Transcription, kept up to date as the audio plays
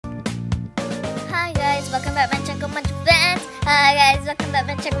welcome back my Choco Muncho fans. Hi guys, welcome back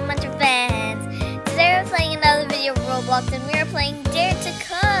my Choco Muncho fans. Today we're playing another video of Roblox and we are playing Dare to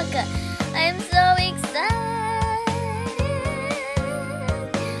Cook. I'm so excited.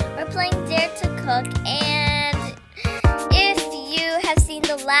 We're playing Dare to Cook, and if you have seen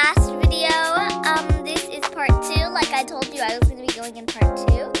the last video, this is part 2. Like I told you, I was going to be going in part 2.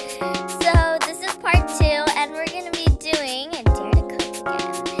 So this is part 2 and we're going to be doing a Dare to Cook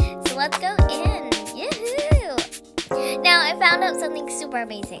again. So let's go in. Yahoo! Now I found out something super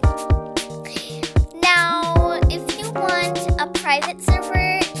amazing. Now, if you want a private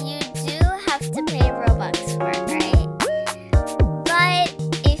server, you do have to pay Robux for it, right? But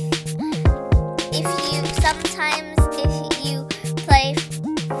if you play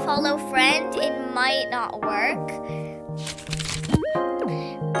follow friend, it might not work.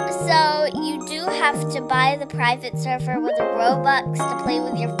 So you do have to buy the private server with the Robux to play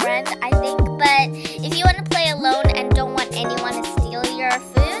with your friend, I think. But if you want to play alone and don't want anyone to steal your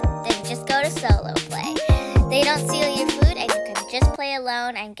food, then just go to solo play. They don't steal your food and you can just play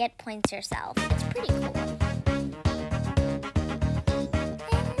alone and get points yourself. It's pretty cool.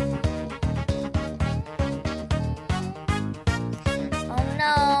 Oh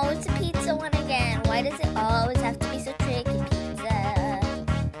no, it's a pizza one again. Why does it always have to be so tricky, pizza?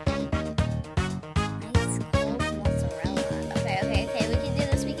 Nice cold mozzarella. Okay, we can do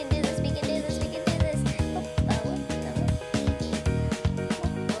this, we can do this, we can do this, we can do this. Oh.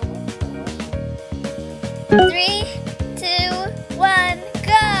 3, 2, 1,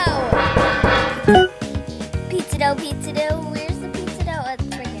 go! Pizza dough, pizza dough. Where's the pizza dough? Oh,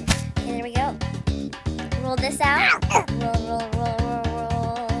 it's right here. Okay, there we go. Roll this out. Roll, roll, roll, roll,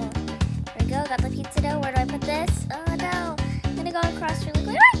 roll. There we go. Got the pizza dough. Where do I put this? Oh no. I'm gonna go across really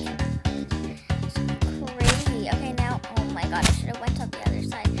quick. Crazy. Okay, now. Oh my god. I should have went on the other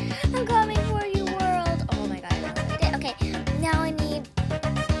side. I'm coming for you, world. Oh my god. I don't know what I did. Okay. Now I need.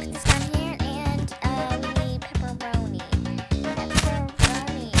 Put this down here, and we need pepperoni.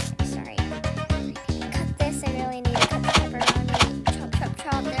 Pepperoni. Sorry. Cut this. I really need to cut the pepperoni. Chop, chop,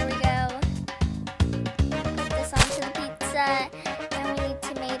 chop. There we go. Onto the pizza. Now we need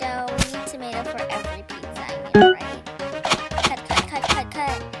tomato. We need tomato for every pizza, I mean, right? Cut, cut, cut, cut,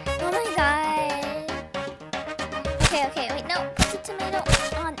 cut. Oh my god. Okay, wait, no. Put the tomato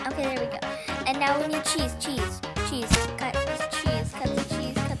on. Okay, there we go. And now we need cheese, cheese, cheese. Cut this cheese, cut the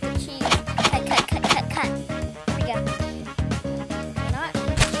cheese, cut the cheese. Cut, cut, cut, cut, cut. There we go. Not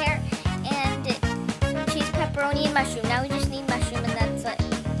there. And cheese, pepperoni, and mushroom. Now we just need mushroom and that's it.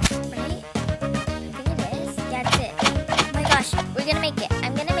 We're gonna make it.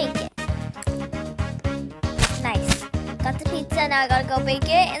 I'm gonna make it. Nice. Got the pizza. Now I gotta go bake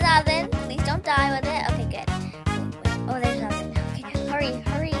it in the oven. Please don't die with it. Okay, good. Wait. Oh, there's the oven. Okay, hurry,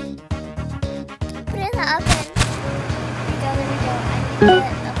 hurry. Put it in the oven. There we go. I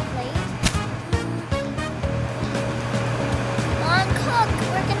need a plate. Come on, cook.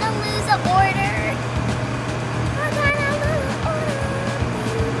 We're gonna lose an order. We're gonna lose an order.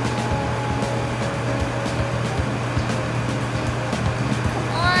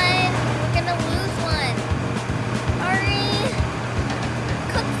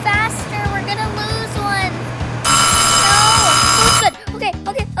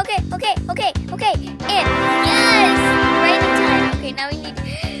 Okay, in. Yes! Right in time. Okay, now we need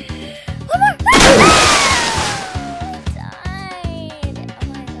one more. Died. Oh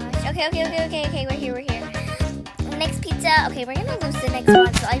my gosh. Okay. We're here. Next pizza. Okay, we're gonna lose the next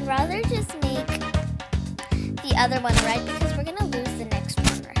one. So I'd rather just make the other one red because we're gonna lose the next one.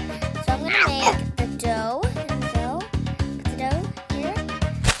 So I'm gonna make the dough. There we go. Put the dough here.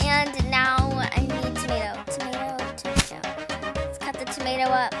 And now I need tomato. Tomato. Let's cut the tomato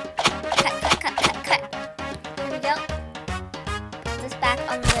up. Cut. There we go. Put this back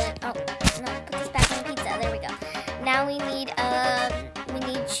on the. Oh no! Put this back on the pizza. There we go. Now we need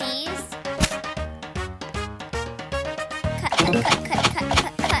cheese. Cut. There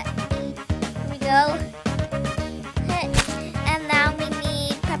we go. And now we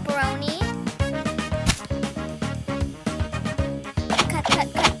need pepperoni.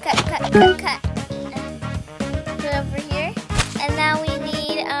 Cut. Put it over here. And now we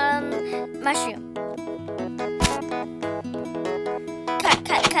need mushroom. Cut.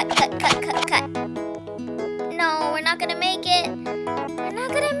 No, we're not gonna make it.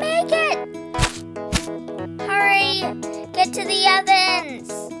 Hurry! Get to the ovens.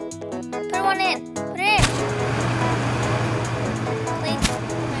 Put one in. Put it in. Please. Oh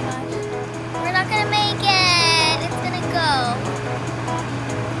my gosh. We're not gonna make it. It's gonna go.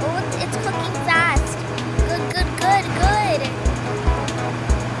 Oh, it's cooking fast. Good.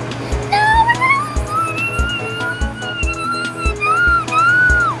 No, we're gonna lose it.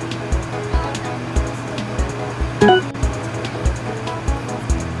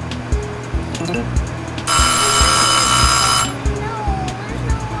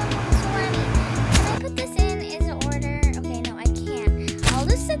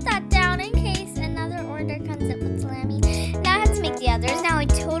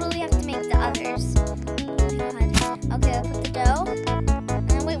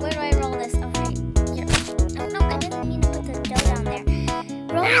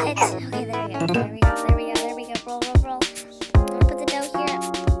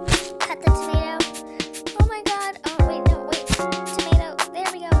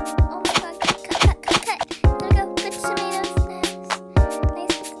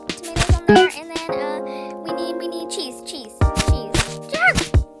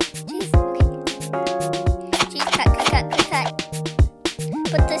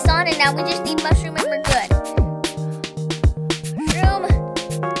 this on, and now we just need mushroom and we're good. Mushroom.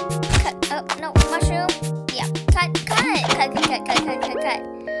 Cut. Oh, no. Mushroom. Yeah. Cut.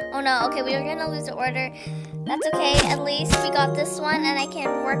 Oh no. Okay, we are gonna lose the order. That's okay. At least we got this one, and I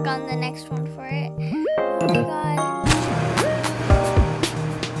can work on the next one for it. Oh my god.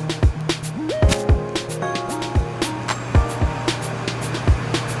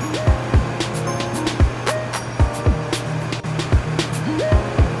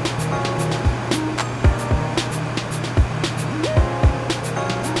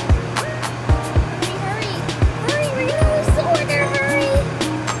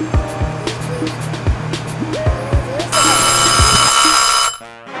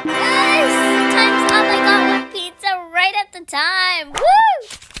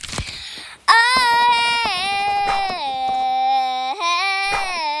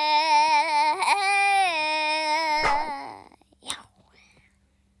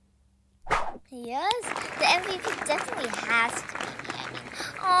 Yes, the MVP definitely has to be me. I mean,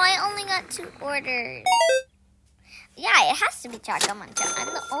 oh, I only got 2 orders. Yeah, it has to be Choco Muncho. I'm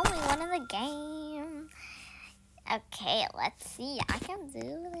the only one in the game. Okay, let's see. I can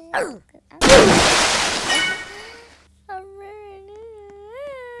do this.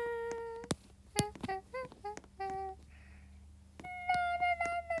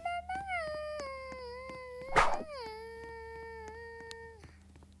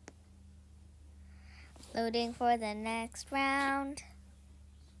 Loading for the next round.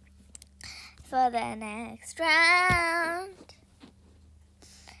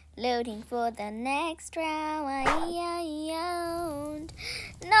 Loading for the next round.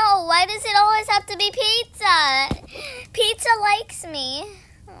 No, why does it always have to be pizza? Pizza likes me.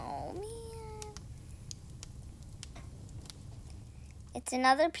 Oh, man. It's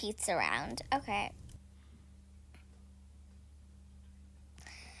another pizza round. Okay.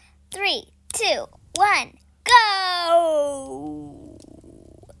 3, 2, 1, go!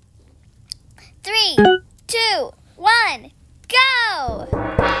 3, 2, 1, go!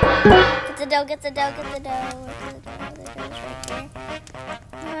 Get the dough, get the dough, get the dough. The dough's right there.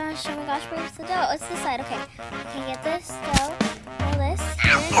 Oh my gosh, where's the dough? Oh, it's this side, okay. Okay, get this dough, roll this,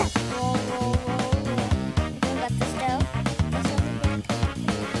 roll. Okay, we got this dough. This one here.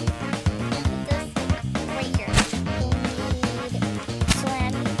 Put this right here. We'll need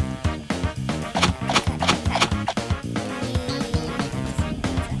salami.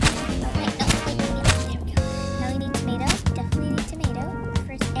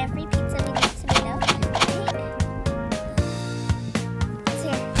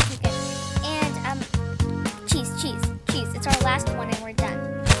 Last one and we're done.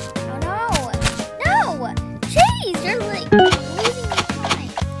 Oh no! Cheese! You're like losing your time.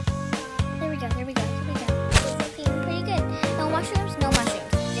 There we go. This is looking pretty good. No mushrooms? No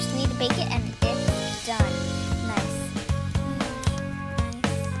mushrooms. Just need to bake it and it's done. Nice.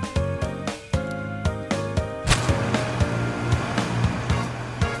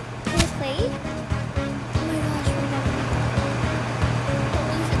 Please plate? Oh my gosh, don't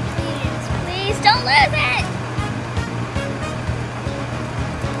lose it, please. Please don't lose it!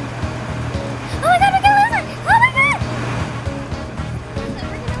 Oh my god, we're gonna lose it! Oh my god!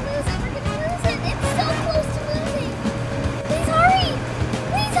 We're gonna lose it. It's so close to losing. Please hurry!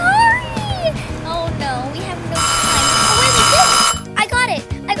 Oh no, we have no time. Oh wait, I got it!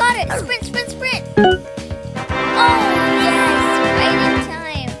 Sprint! Oh yes, right in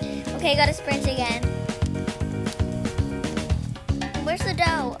time. Okay, I gotta sprint again. Where's the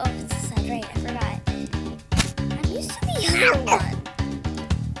dough? Oh, it's this side, right, I forgot. I'm used to the other one.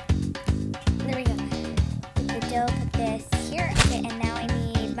 Put this here. Okay, and now I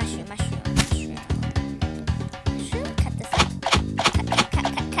need mushroom. Cut this up. Cut.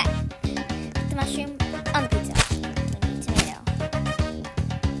 Put the mushroom on the pizza. We need tomato.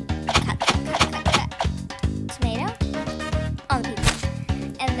 Cut. Tomato on the pizza.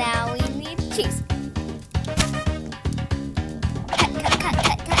 And now we need cheese. Cut.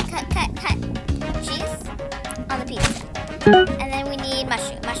 Cheese on the pizza. And then we need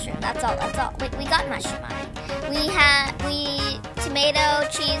mushroom. That's all. We got mushroom on it. We tomato,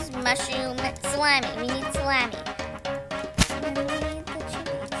 cheese, mushroom, salami. We need salami. And we need the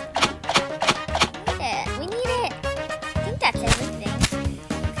cheese. We need it. I think that's everything.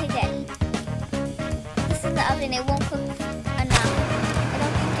 Okay, good. This is the oven. It won't cook enough. I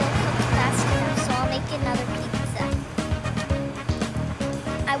don't think it'll cook fast enough, so I'll make another pizza.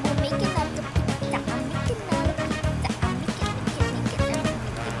 I will make another pizza.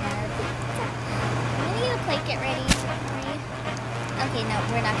 Plate get ready. Okay, no,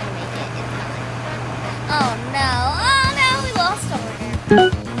 we're not gonna make it. It's not. Oh no.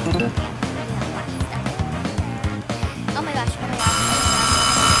 Oh my gosh, oh my gosh,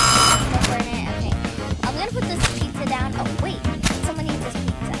 Don't burn it, okay. I'm gonna put this pizza down. Oh wait, someone needs this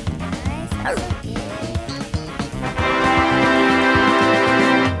pizza. Nice, that's so good.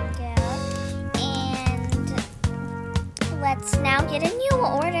 Let's now get a new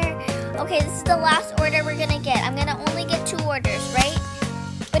order. Okay, this is the last order we're gonna get. I'm gonna only get 2 orders, right?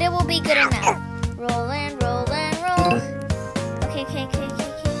 But it will be good enough. Roll in, roll in, roll. Okay.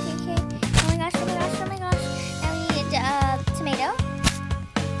 Oh my gosh, oh my gosh, oh my gosh. Now we need tomato.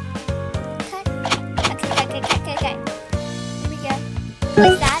 Cut. Here we go.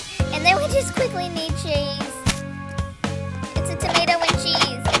 Like that. And then we just quickly need cheese. It's a tomato and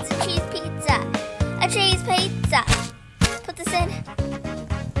cheese. It's a cheese pizza. A cheese pizza. Put this in.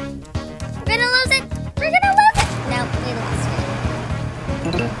 We're gonna lose it. We're gonna lose it. No, we lost it.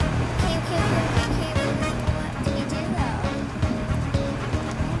 Okay. What do we do though?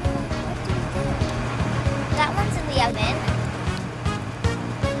 What do we do? That one's in the oven.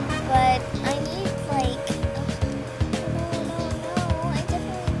 But I need like, no. I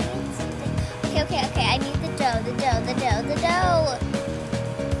definitely need something. Okay. I need the dough.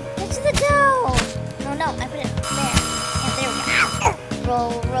 Get to the dough. No, I put it there. There we go.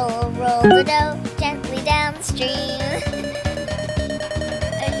 Roll the dough gently down the stream.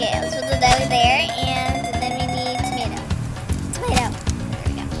 Okay, let's put the dough there, and then we need tomato. There we go.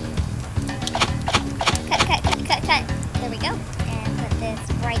 Cut. There we go. And put this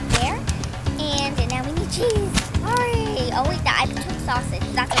right there. And now we need cheese. Hurry! Oh wait, I took sausage.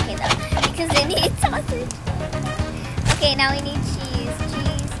 That's okay though, because they need sausage. Okay, now we need cheese.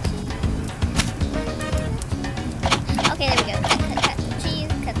 Okay, there we go. Cut the cheese.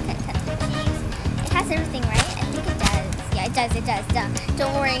 Cut the cheese. It has everything, right? I think it does. Yeah, it does. Duh.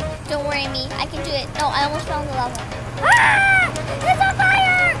 Don't worry me. I can do it. No, I almost fell in the lava. Ah! It's on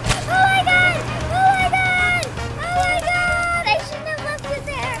fire! Oh my god! I shouldn't have left it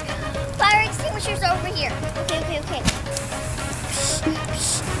there. Fire extinguishers over here. Okay.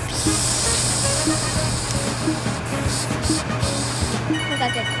 We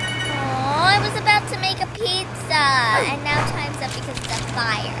got good. Oh, I was about to make a pizza, and now time's up because it's on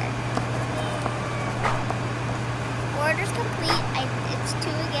fire. Order's complete. It's 2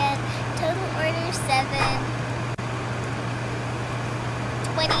 again. Total order 7.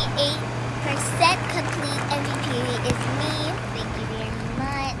 28% complete. MVP is me. Thank you very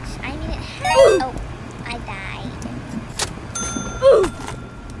much. I mean, it hurt. Oh, I died.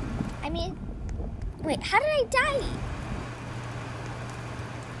 Wait, how did I die?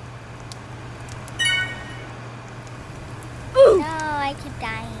 No, I keep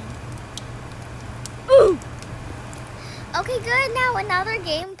dying. Okay, good. Now another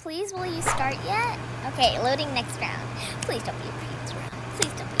game. Please, will you start yet? Okay, loading next round. Please don't be a pizza round.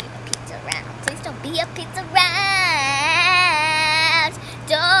 Please don't be a pizza round. Please don't be a pizza round.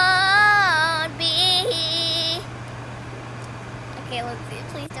 Don't be. Okay, let's see.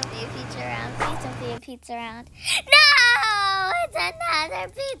 Please don't be a pizza round. Please don't be a pizza round. No! It's another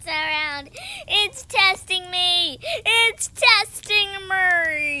pizza round. It's testing me. It's testing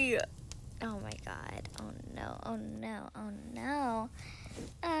me. Oh my god. Oh no.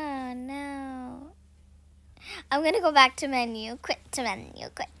 I'm gonna go back to menu. Quit to menu.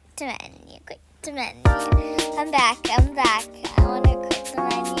 I'm back. I wanna quit the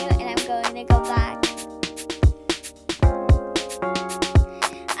menu and I'm going to go back.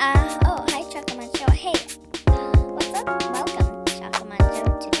 Oh, hi Choco Muncho. Hey, what's up? Welcome, Choco Muncho,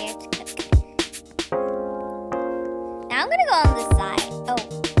 to Dare to Cook. Now I'm gonna go on this side. Oh,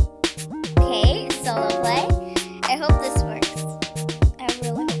 okay, solo play. I hope this works. I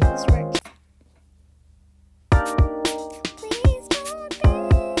really hope this works. Please don't be.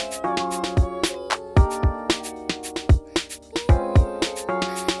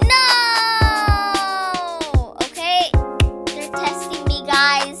 No! Okay, they're testing me,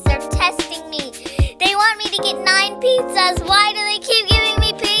 guys. They're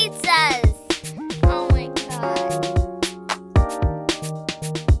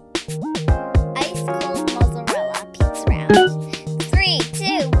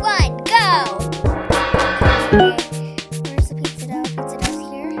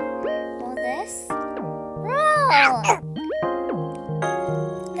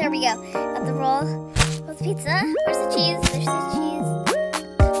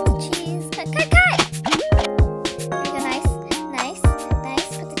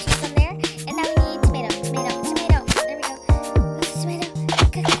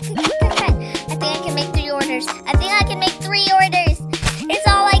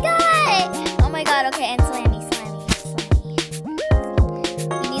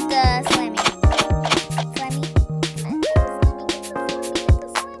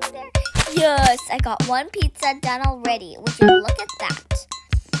I got one pizza done already. Would you look at that?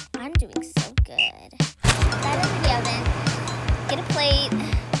 I'm doing so good. Put that in the oven. Get a plate.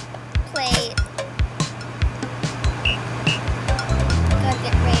 Plate. Gotta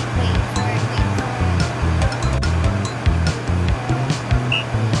get wait for it.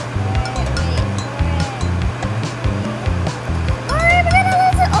 Hurry, we're gonna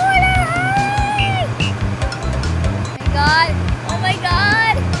lose the order! Hurry! Oh my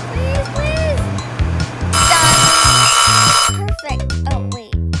god! Please! Done! Perfect. Oh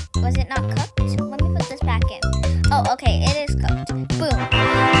wait, was it not cooked? Let me put this back in. Oh, okay, it is cooked. Boom.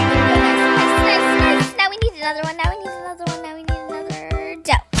 Nice. Now we need another one. Now we need another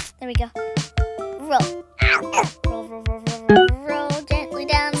dough. There we go. Roll. Roll gently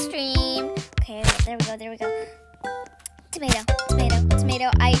downstream. Okay, there we go. Tomato.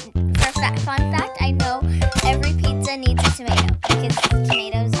 Fun fact, I know every pizza needs a tomato because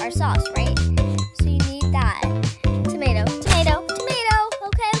tomatoes are sauce, right? So you need that. Tomato.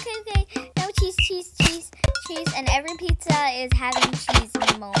 Okay. Now cheese. And every pizza is having cheese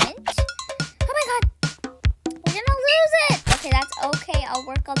moment. Oh my god! We're gonna lose it! Okay, that's okay. I'll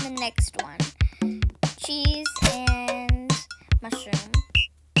work on the next one. Cheese and mushroom.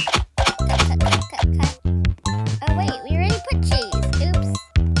 Cut. Oh wait, we already put cheese. Oops.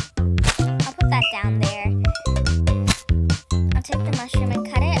 I'll put that down there. I'll take the mushroom and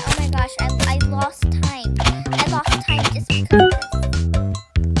cut it. Oh my gosh, I lost time. I lost time just because of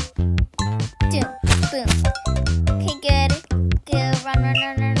this. Boom. Okay, good. Run.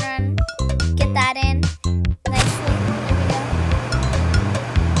 Get that in. Nicely. There we go.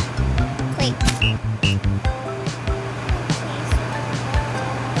 Plate.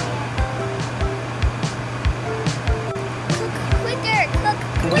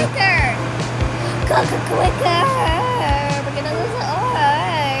 Cook quicker! We're gonna lose the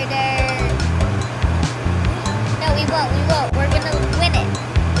order. No, we won't. We're gonna win it.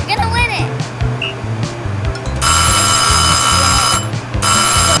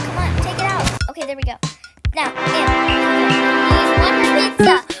 Come on, take it out. Okay, there we go. Now, in. One more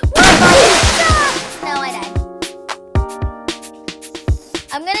pizza. No, I died.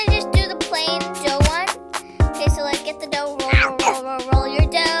 I'm gonna just do the plain dough one. Okay, so let's get the dough. Roll your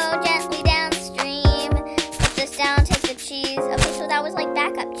dough gently downstream. Put this down, take the cheese. Okay, so that was like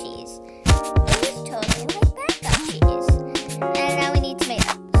backup cheese. It was totally like backup cheese. And now we need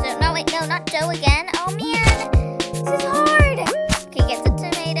tomato. So, no, wait, no, not dough again. Oh man, this is hard. Okay, get the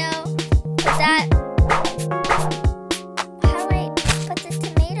tomato. Put that. How do I put the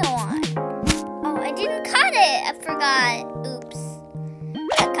tomato on? Oh, I didn't cut it. I forgot. Oops.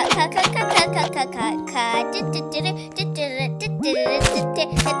 Cut.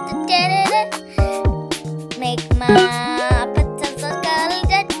 Make my pizzas look a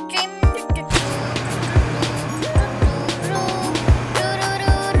little dream.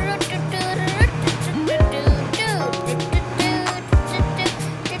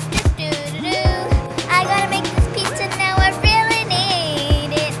 I gotta make this pizza now. I really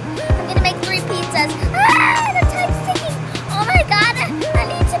need it. I'm gonna make 3 pizzas. The time's ticking. Oh my god, I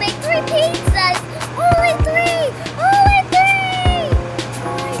need to make 3 pizzas. Only 3. Oh my god.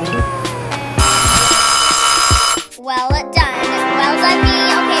 Well done me.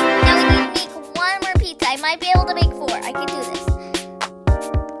 Okay, now we need to make 1 more pizza. I might be able to make 4. I can do this.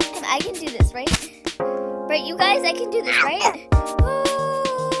 I can do this, right? Right, you guys, I can do this, right?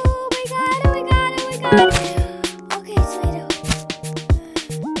 Oh my god. Okay, tomato.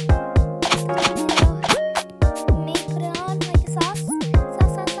 Put it on like a sauce.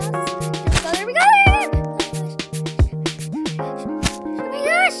 There we go. Oh my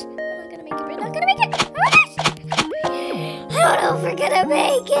gosh. We're not gonna make it. Oh my gosh. I don't know if we're gonna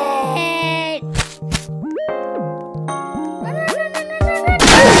make it. Run.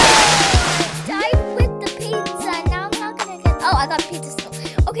 Died with the pizza. Now I'm not gonna get. Oh, I got pizza still.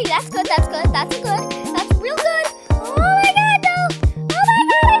 Okay, that's good. That's real good. Oh my god, no. Oh my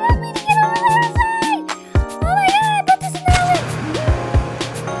god, I don't mean to get over there inside. Oh my god, put this in the oven.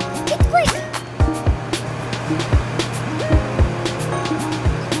 Take the plate.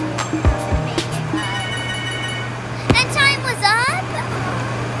 And time was up.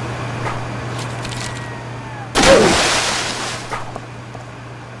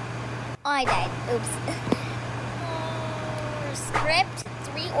 Oh, I died. Oops. Script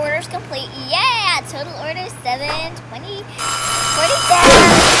 3 orders complete. Yeah! Total orders 7, 20, 47.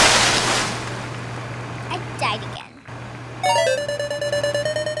 I died again.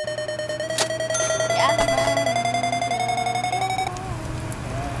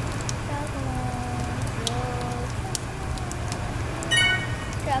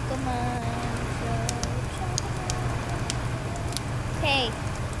 Choco.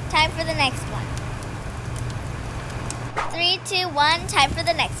 Time for the next one. 3, 2, 1. Time for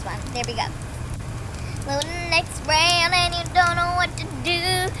the next one. There we go. Load the next round and you don't know what to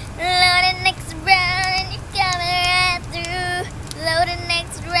do. Load the next round and you're coming right through. Load the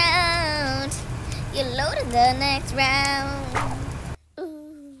next round. You loaded the next round.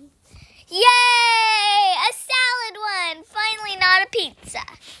 Ooh. Yay! A salad one. Finally not a pizza.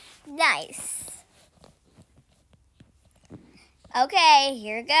 Nice. Okay,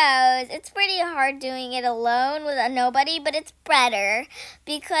 here goes. It's pretty hard doing it alone with a nobody, but it's better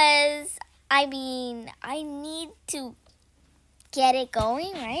because, I mean, I need to get it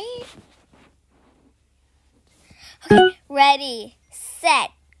going, right? Okay, ready,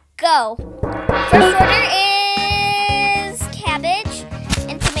 set, go. First order is cabbage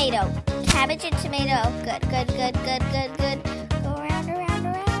and tomato. Cabbage and tomato. Good, good, good, good, good, good. Go around, around,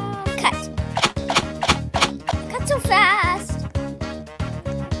 around. Cut. Cut so fast.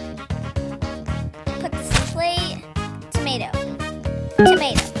 Put this in the plate. Tomato.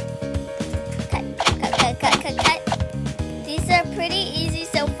 Tomato. Cut, cut, cut, cut, cut, cut. These are pretty easy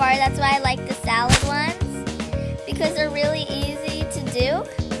so far. That's why I like the salad ones. Because they're really easy to do.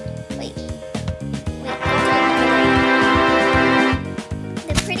 Wait.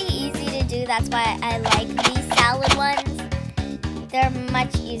 They're pretty easy to do. That's why I like these salad ones. They're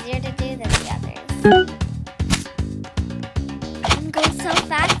much easier to do than the others. I'm going so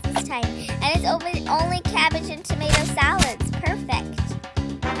fast this time. And it's only cabbage and tomato salads. Perfect.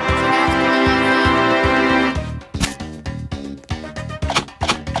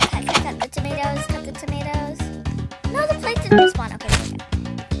 So cut the tomatoes. Cut the tomatoes. No, the plate didn't respawn. Okay, there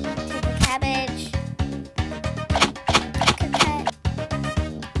we go. Take the cabbage. Cut.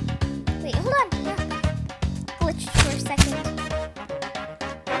 Wait, hold on. No. Glitched for a second.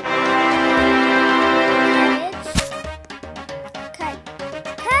 Cabbage. Cut.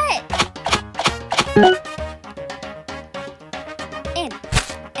 In.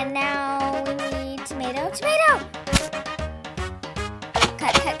 And now we need tomato. Tomato!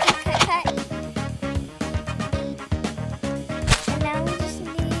 Cut.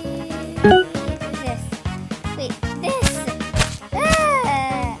 This. Wait, this.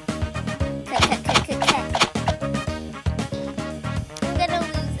 Ah! Cut. I'm gonna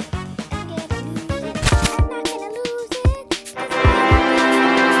lose it. I'm not gonna lose it.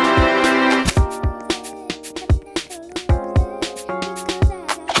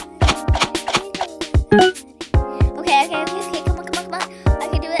 Okay. Come on.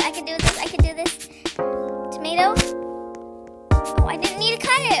 I can do this. Tomato. Oh, I didn't need to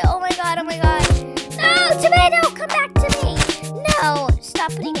cut it. Oh my god. No, tomato, come back to me. No,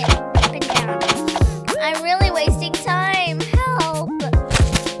 stop putting it up and down. I'm really wasting time. Help.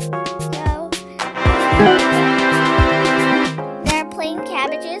 Go. They're plain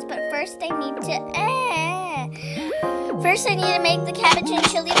cabbages, but first I need to make the cabbage and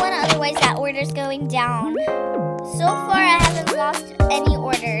chili one, otherwise that order's going down. So far I haven't lost any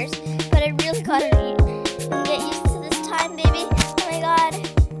orders, but I really gotta get used to this time, baby. Oh my god.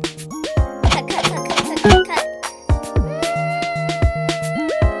 Cut.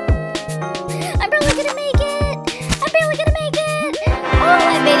 I'm barely gonna make it. Oh,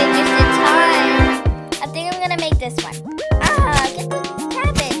 I made it just in time. I think I'm gonna make this one. Get the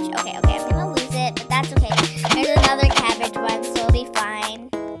cabbage. Okay, I'm gonna lose it, but that's okay. There's another cabbage one, so it'll be fine.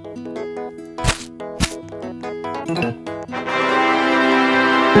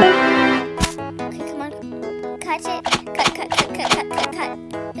 Okay, come on. Cut it. Cut.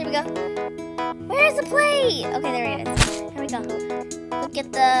 There we go. Where's the plate? Okay, there it is. There we go. Look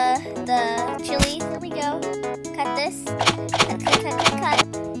at the chili. There we go. Cut this. Cut.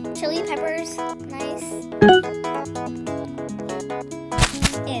 Chili peppers. Nice.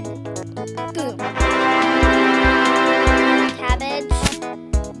 In. Boom. Cabbage.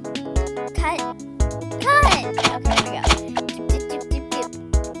 Cut. Okay, there we go.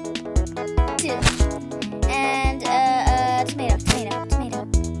 Dip. And tomato.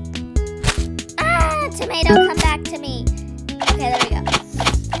 Tomato, come back to me. Okay, there we go.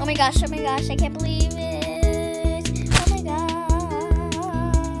 Oh my gosh, I can't believe it. Oh my god.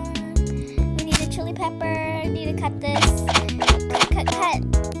 We need a chili pepper. I need to cut this. Cut.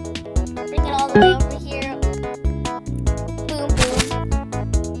 Bring it all the way over here. Boom.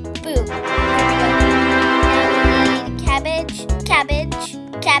 There we go. Now we need cabbage.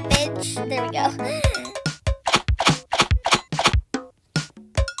 There we go.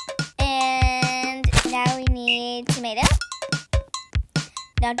 Tomato.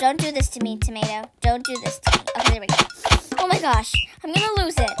 Now don't do this to me, tomato. Don't do this to me. Okay, there we go. Oh my gosh. I'm gonna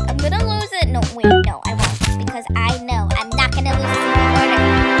lose it. No, wait, no, I won't. Because I know I'm not gonna lose this in the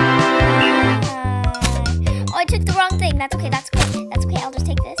order. that's okay, that's okay. That's okay, I'll just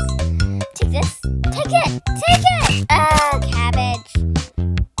take this. Take this. Take it! Take it! Ah, cabbage.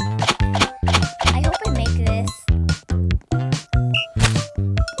 I hope I make this.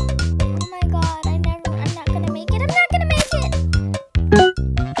 Oh my god, I'm not gonna make it. I'm not gonna make it!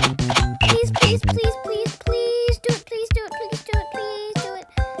 Please, please, please, please, please do it, please do it, please do it, please do it.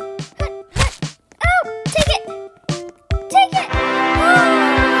 Hut, hut. Oh, take it! Take it! Oh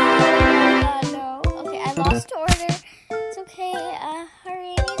my god, no. Okay, I lost order. It's okay,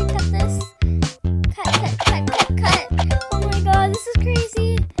 hurry, I need to cut this. Cut, cut, cut, cut, cut. Oh my god, this is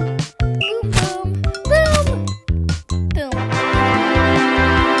crazy. Boom, boom, boom! Boom.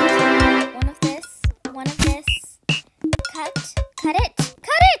 One of this, one of this. Cut, cut it,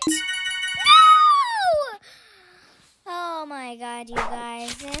 cut it! No! Oh my god, you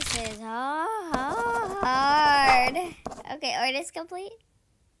guys, this is hard. Okay, orders complete.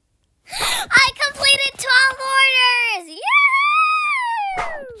 I completed 12 orders!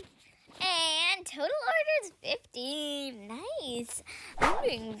 Yahoo! And total orders 15. Nice. I'm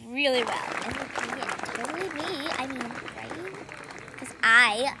doing really well. MVP and totally me. I mean, right? Because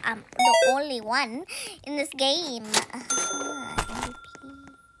I am the only one in this game. MVP.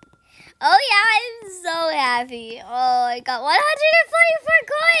 Oh yeah, I'm so happy. Oh, I got 144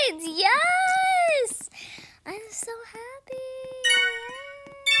 coins. Yes! I'm so happy.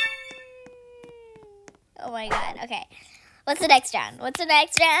 Oh my god. Okay. What's the next round? What's the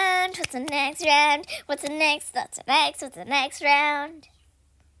next round? What's the next round? What's the next? What's the next? What's the next round?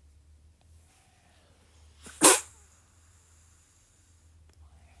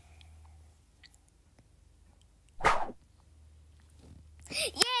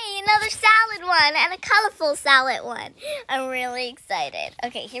 Yay, another salad one and a colorful salad one. I'm really excited.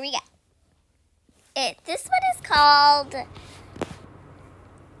 Okay, here we go. This one is called...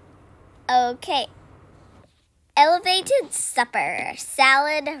 Okay. Elevated Supper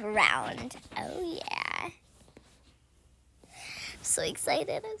Salad Round. Oh, yeah. I'm so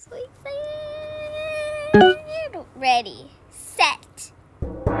excited. I'm so excited. Ready, set, go.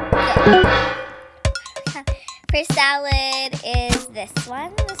 First salad is this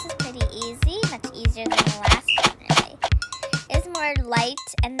one. This is pretty easy. Much easier than the last one, really. It's more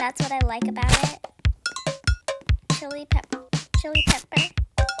light, and that's what I like about it. Chili pepper.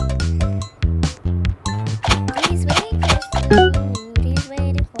 He's waiting for his food. He's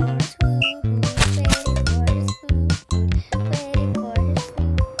waiting for his food. Waiting for his food. Waiting for his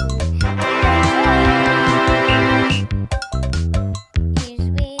food. He's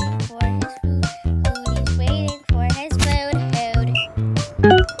waiting for his food. He's waiting for his food.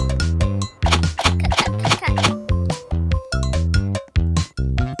 Cut, cut, cut, cut.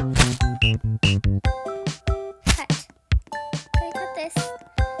 Cut. Can I cut this?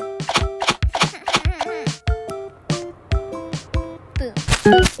 Boom.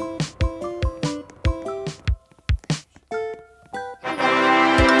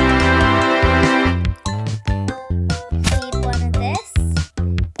 Need one of this.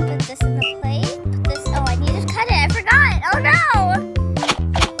 Put this in the plate. Put this. Oh, I need to cut it. I forgot. Oh no!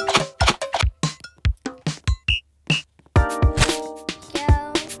 Go.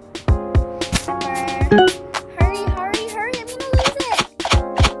 Pepper. Hurry, hurry, hurry. I'm gonna lose it.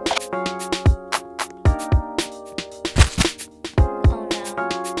 Oh no.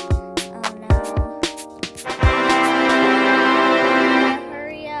 Oh no.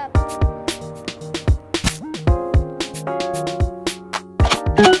 Hurry up.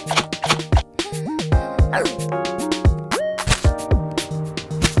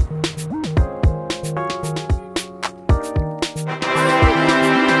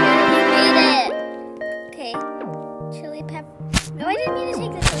 Made it. Okay. Chili pepper. No, I didn't mean to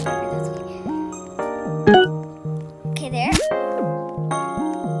take the chili pepper. That's okay. Okay, there.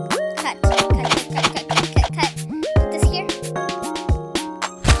 Cut. Cut, cut, cut, cut, cut, cut, cut. Put this here.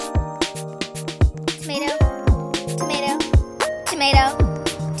 Tomato. Tomato. Tomato.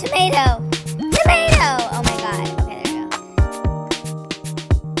 Tomato. Tomato! Oh my god. Okay,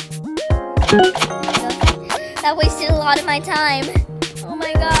 there we go. That wasted a lot of my time. Oh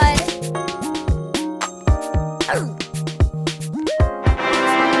my god.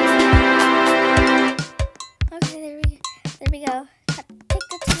 Okay, there we go. Cut, take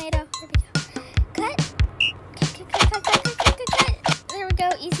the tomato. There we go. Cut. Cut, cut, cut, cut, cut, cut, cut, cut. There we go.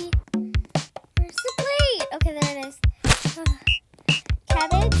 Easy. Where's the plate? Okay, there it is.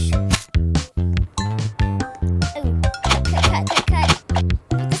 Cabbage. Oh, cut, cut, cut, cut, cut.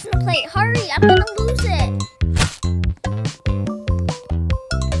 Put this in the plate. Hurry, I'm gonna lose it.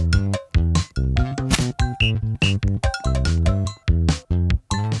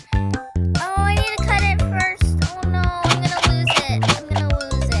 Oh, I need to cut it first. Oh no, I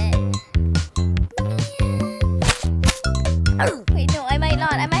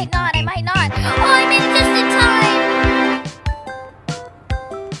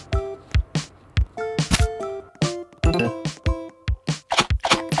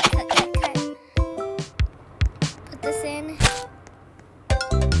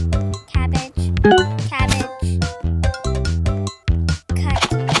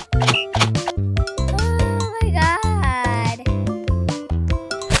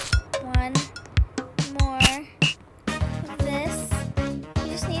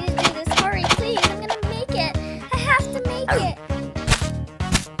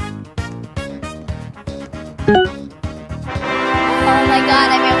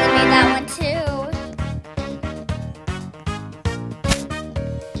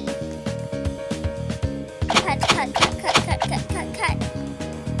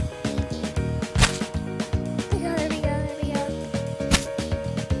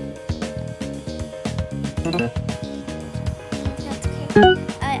That's okay.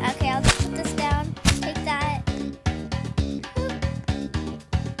 Okay, I'll just put this down. Take that.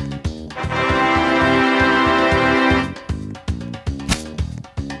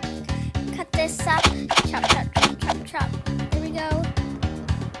 Cut this up. Chop, chop, chop, chop, chop. There we go.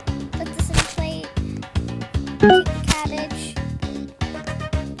 Put this in a plate. Take the cabbage.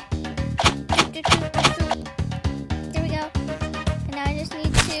 There we go. And now I just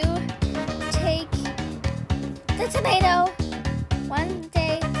need to take the tomato. One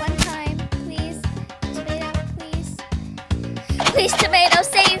day, one time, please. Tomato, please. Please, tomato,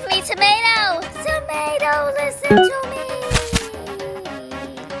 save me, tomato! Tomato, listen to me!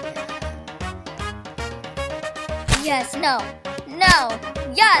 Yes, no, no,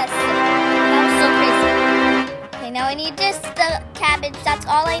 yes! That was so crazy. Okay, now I need just the cabbage. That's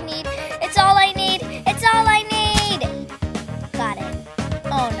all I need. It's all I need. It's all I need! Got it.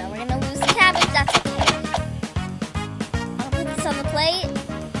 Oh no, we're gonna lose the cabbage. That's okay. I'll put this on the plate.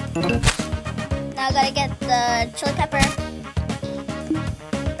 Now I gotta get the chili pepper.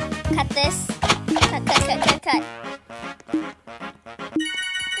 Cut this. Cut, cut, cut, cut, cut.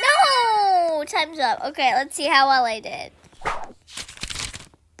 No! Time's up. Okay, let's see how well I did.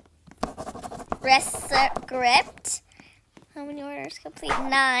 Script. How many orders complete?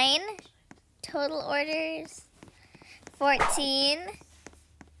 9. Total orders. 14.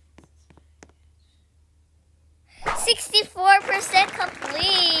 64%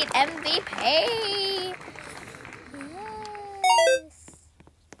 complete. MVP. Yes.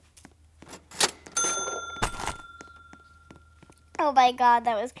 Oh my god,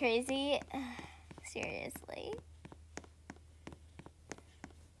 that was crazy. Seriously.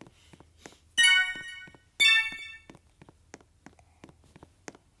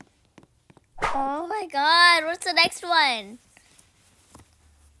 Oh my god, what's the next one?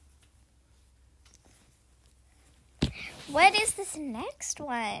 What is this next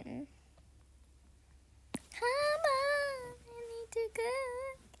one? Come on, I need to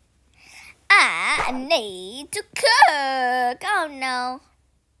cook. I need to cook. Oh no.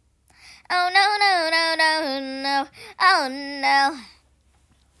 Oh no, no, no, no, no. Oh no.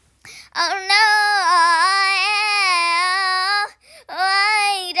 Oh no.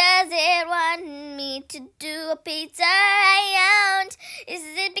 Why does it want me to do a pizza round? Is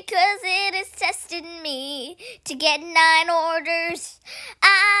it because it has tested me to get 9 orders?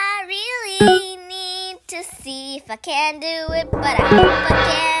 I really need to see if I can do it, but I hope I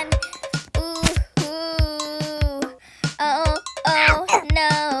can. Ooh, ooh. Oh, oh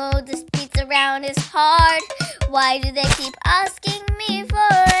no, this pizza round is hard. Why do they keep asking me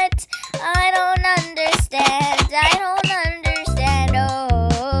for it? I don't understand. I don't understand.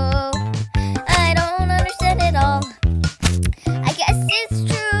 Oh, I don't understand it all. I guess it's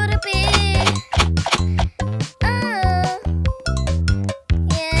true to be. Oh,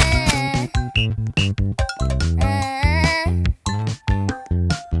 yeah.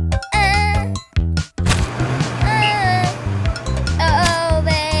 Oh,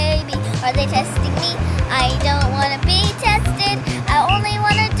 baby, are they testing me? I don't want to be tested. I only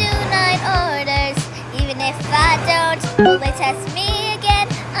want to do 9 orders. Even if I don't, will they test me again?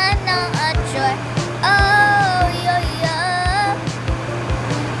 I'm not sure. Oh, yo, yo.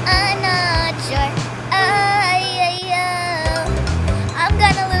 I'm not sure. Oh, yo, yo. I'm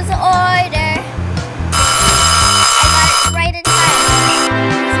gonna lose an order. I got it right in time.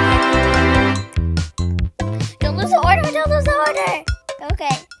 Don't lose the order. Don't lose the order.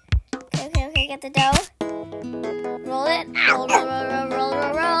 Okay. Okay. Get the dough. Roll it. Roll, roll, roll, roll, roll,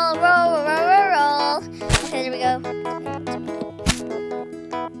 roll, roll, roll, roll, roll, roll. Okay, there we go.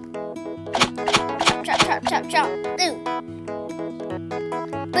 Chop, chop, chop, chop. Ooh.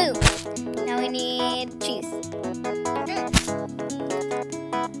 Boom. Now we need cheese.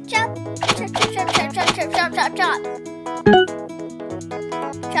 Chop, chop, chop, chop, chop, chop, chop, chop, chop, chop.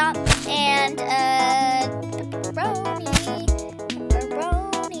 Chop and pepperoni.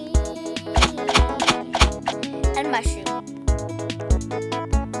 And mushroom.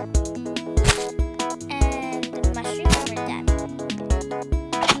 And mushroom, we're done.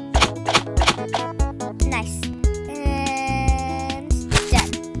 Nice. And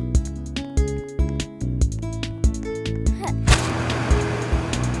done.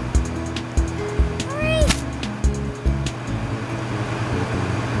 Hurry!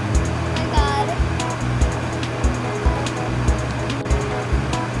 Oh my god.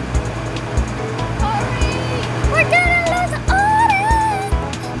 Hurry! We're done!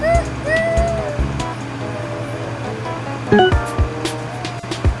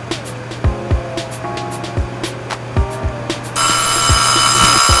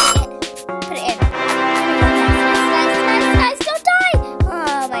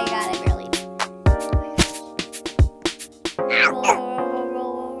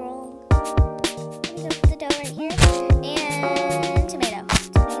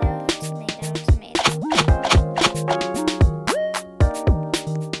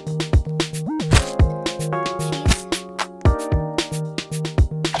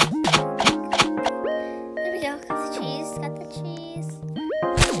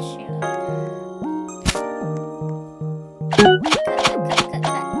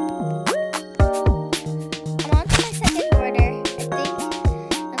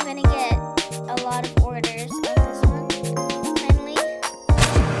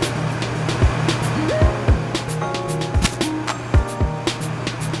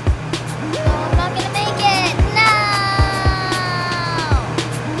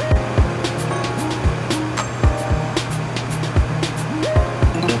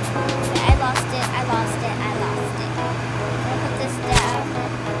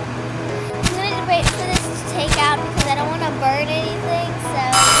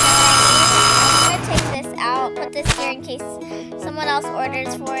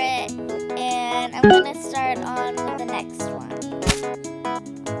 orders for it, and I'm gonna start on the next one.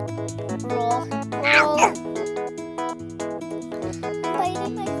 Roll. I'm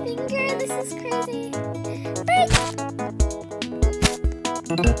biting my finger. This is crazy. Break.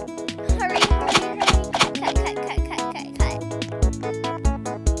 Hurry. Cut.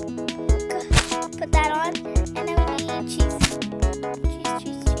 Put that on, and then we need cheese.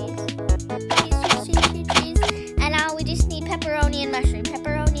 Cheese. And now we just need pepperoni and mushroom.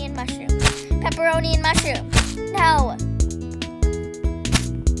 No.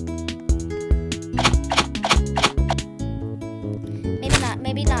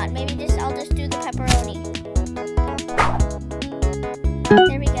 Maybe not. Maybe I'll just do the pepperoni.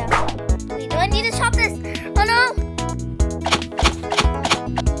 There we go. Wait, do I need to chop this? Oh no!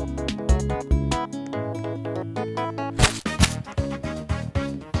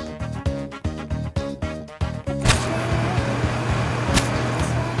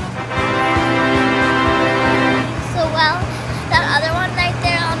 That other one right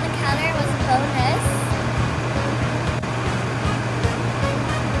there on the counter was a bonus.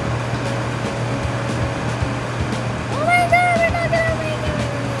 Oh my god, we're not gonna make it.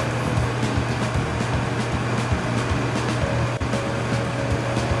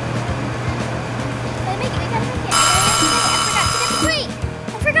 We gotta make it.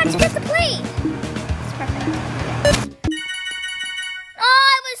 I forgot to get the plate. It's perfect. Oh,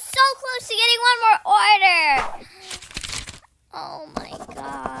 I was so close to getting one more order. Oh my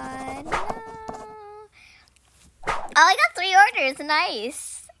god, no. Oh, I got 3 orders,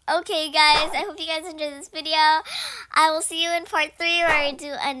 nice. Okay guys, I hope you guys enjoyed this video. I will see you in part 3 where I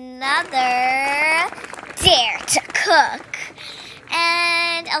do another Dare to Cook.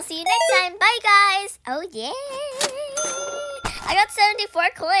 And I'll see you next time. Bye guys. Oh yeah. I got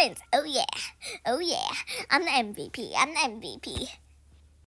 74 coins. Oh yeah. I'm the MVP.